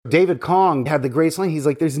David Kong had the greatest line. He's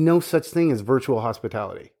like, there's no such thing as virtual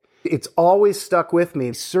hospitality. It's always stuck with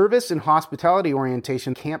me. Service and hospitality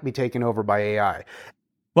orientation can't be taken over by AI.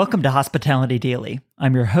 Welcome to Hospitality Daily.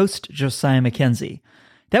 I'm your host, Josiah Mackenzie.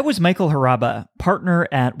 That was Michael Hraba, partner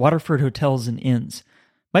at Waterford Hotels Inns.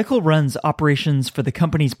 Michael runs operations for the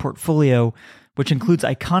company's portfolio, which includes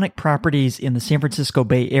iconic properties in the San Francisco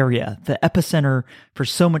Bay Area, the epicenter for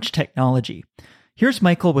so much technology. Here's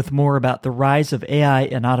Michael with more about the rise of AI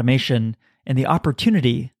and automation and the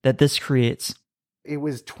opportunity that this creates. It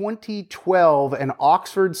was 2012, an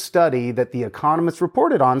Oxford study that The Economist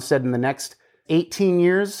reported on said in the next 18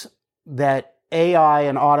 years that AI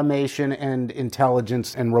and automation and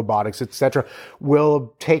intelligence and robotics, etc.,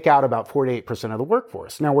 will take out about 48% of the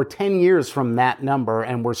workforce. Now, we're 10 years from that number,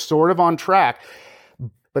 and we're sort of on track,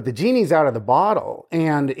 but the genie's out of the bottle.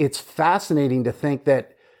 And it's fascinating to think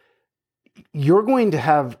that you're going to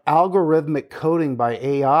have algorithmic coding by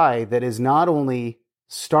AI that is not only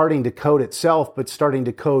starting to code itself, but starting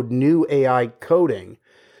to code new AI coding.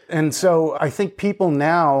 And so I think people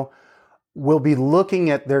now will be looking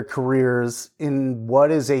at their careers in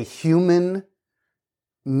what is a human,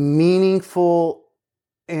 meaningful,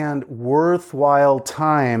 and worthwhile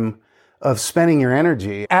time of spending your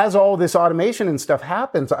energy. As all this automation and stuff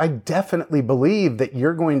happens, I definitely believe that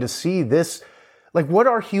you're going to see this. Like, what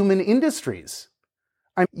are human industries?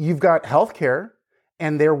 You've got healthcare,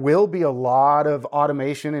 and there will be a lot of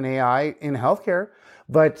automation and AI in healthcare,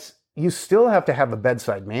 but you still have to have a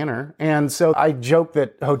bedside manner. And so I joke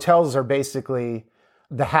that hotels are basically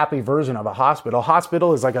the happy version of a hospital. A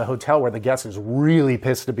hospital is like a hotel where the guest is really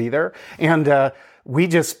pissed to be there. And we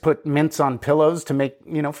just put mints on pillows to make,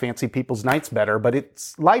 fancy people's nights better, but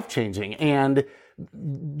it's life-changing. And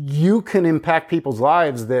you can impact people's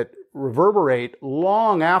lives that reverberate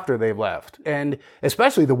long after they've left. And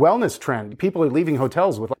especially the wellness trend. People are leaving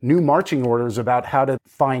hotels with new marching orders about how to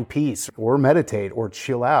find peace or meditate or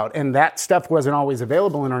chill out. And that stuff wasn't always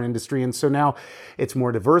available in our industry. And so now it's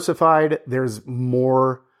more diversified. There's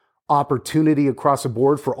more opportunity across the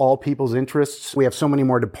board for all people's interests. We have so many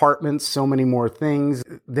more departments, so many more things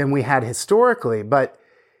than we had historically. But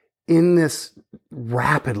in this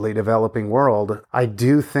rapidly developing world, I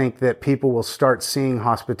do think that people will start seeing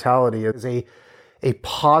hospitality as a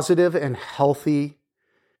positive and healthy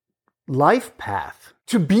life path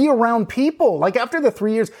to be around people. Like, after the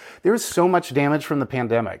 3 years, there's so much damage from the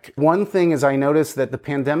pandemic. One thing is I noticed that the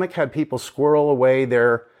pandemic had people squirrel away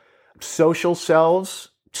their social selves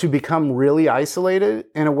to become really isolated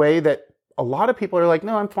in a way that a lot of people are like,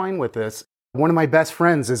 no, I'm fine with this. One of my best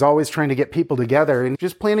friends is always trying to get people together, and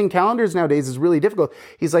just planning calendars nowadays is really difficult.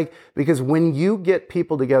 He's like, because when you get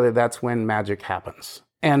people together, that's when magic happens.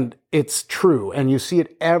 And it's true. And you see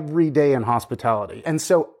it every day in hospitality. And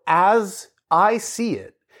so as I see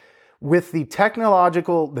it, with the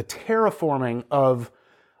terraforming of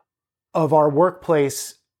our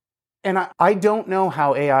workplace, and I don't know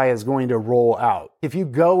how AI is going to roll out. If you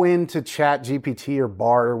go into ChatGPT or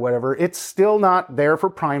Bard or whatever, it's still not there for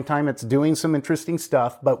prime time. It's doing some interesting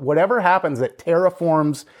stuff. But whatever happens that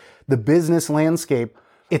terraforms the business landscape,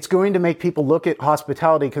 it's going to make people look at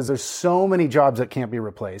hospitality because there's so many jobs that can't be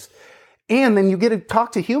replaced. And then you get to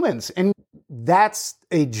talk to humans, and that's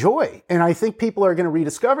a joy. And I think people are going to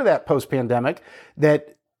rediscover that post-pandemic,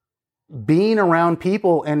 that being around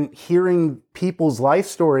people and hearing people's life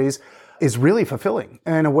stories is really fulfilling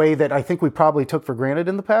in a way that I think we probably took for granted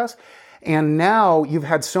in the past. And now you've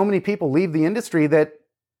had so many people leave the industry that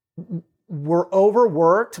were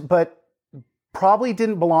overworked, but probably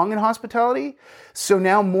didn't belong in hospitality. So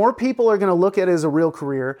now more people are going to look at it as a real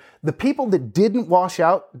career. The people that didn't wash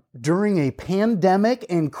out during a pandemic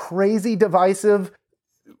and crazy divisive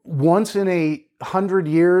once in a 100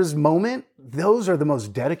 years moment, those are the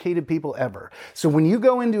most dedicated people ever. So when you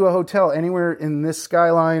go into a hotel anywhere in this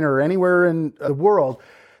skyline or anywhere in the world,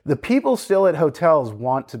 the people still at hotels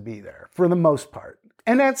want to be there for the most part.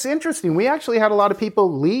 And that's interesting. We actually had a lot of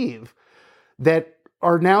people leave that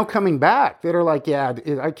are now coming back that are like, yeah,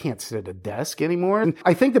 I can't sit at a desk anymore. And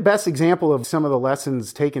I think the best example of some of the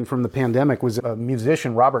lessons taken from the pandemic was a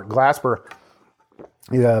musician, Robert Glasper,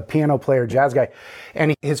 a piano player, jazz guy.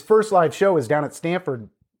 And his first live show was down at Stanford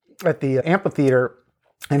at the amphitheater.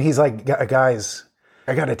 And he's like, guys,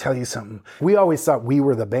 I got to tell you something. We always thought we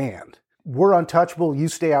were the band. We're untouchable. You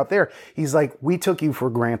stay out there. He's like, we took you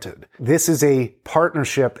for granted. This is a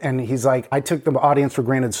partnership. And he's like, I took the audience for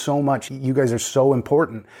granted so much. You guys are so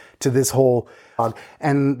important to this whole.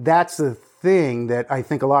 And that's the thing that I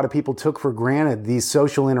think a lot of people took for granted, these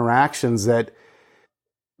social interactions, that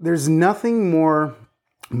there's nothing more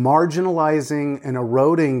marginalizing and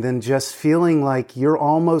eroding than just feeling like you're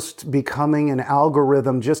almost becoming an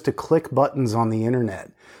algorithm just to click buttons on the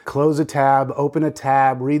internet. Close a tab, open a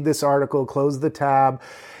tab, read this article, close the tab,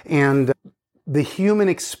 and the human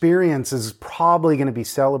experience is probably going to be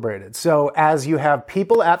celebrated. So as you have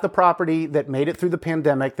people at the property that made it through the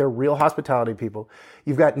pandemic, they're real hospitality people.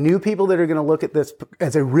 You've got new people that are going to look at this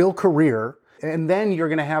as a real career. And then you're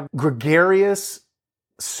going to have gregarious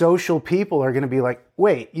social people are going to be like,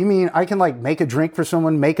 wait, you mean I can like make a drink for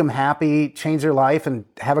someone, make them happy, change their life, and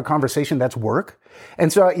have a conversation that's work?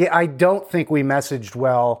 And so I don't think we messaged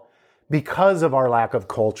well because of our lack of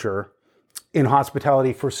culture in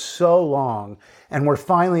hospitality for so long. And we're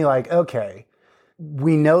finally like, okay,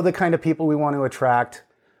 we know the kind of people we want to attract.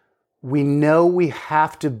 We know we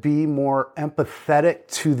have to be more empathetic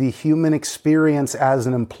to the human experience as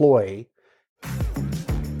an employee.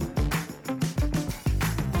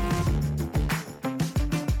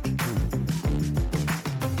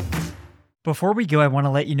 Before we go, I want to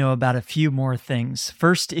let you know about a few more things.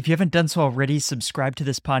 First, if you haven't done so already, subscribe to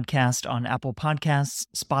this podcast on Apple Podcasts,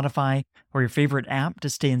 Spotify, or your favorite app to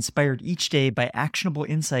stay inspired each day by actionable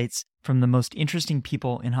insights from the most interesting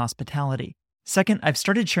people in hospitality. Second, I've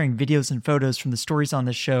started sharing videos and photos from the stories on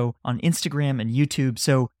this show on Instagram and YouTube,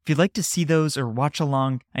 so if you'd like to see those or watch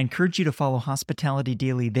along, I encourage you to follow Hospitality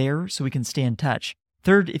Daily there so we can stay in touch.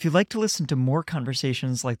 Third, if you'd like to listen to more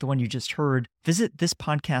conversations like the one you just heard, visit this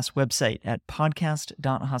podcast website at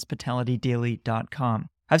podcast.hospitalitydaily.com.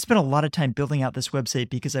 I've spent a lot of time building out this website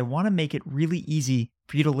because I want to make it really easy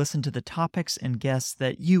for you to listen to the topics and guests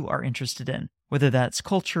that you are interested in, whether that's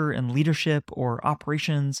culture and leadership or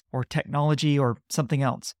operations or technology or something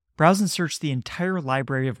else. Browse and search the entire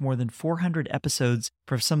library of more than 400 episodes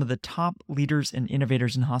for some of the top leaders and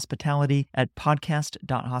innovators in hospitality at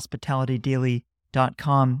podcast.hospitalitydaily.com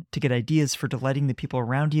to get ideas for delighting the people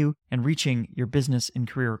around you and reaching your business and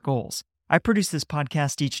career goals. I produce this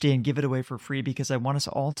podcast each day and give it away for free because I want us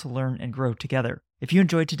all to learn and grow together. If you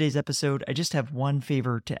enjoyed today's episode, I just have one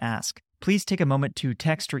favor to ask. Please take a moment to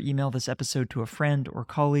text or email this episode to a friend or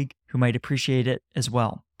colleague who might appreciate it as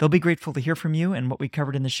well. They'll be grateful to hear from you, and what we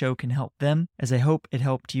covered in the show can help them, as I hope it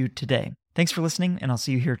helped you today. Thanks for listening, and I'll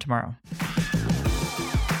see you here tomorrow.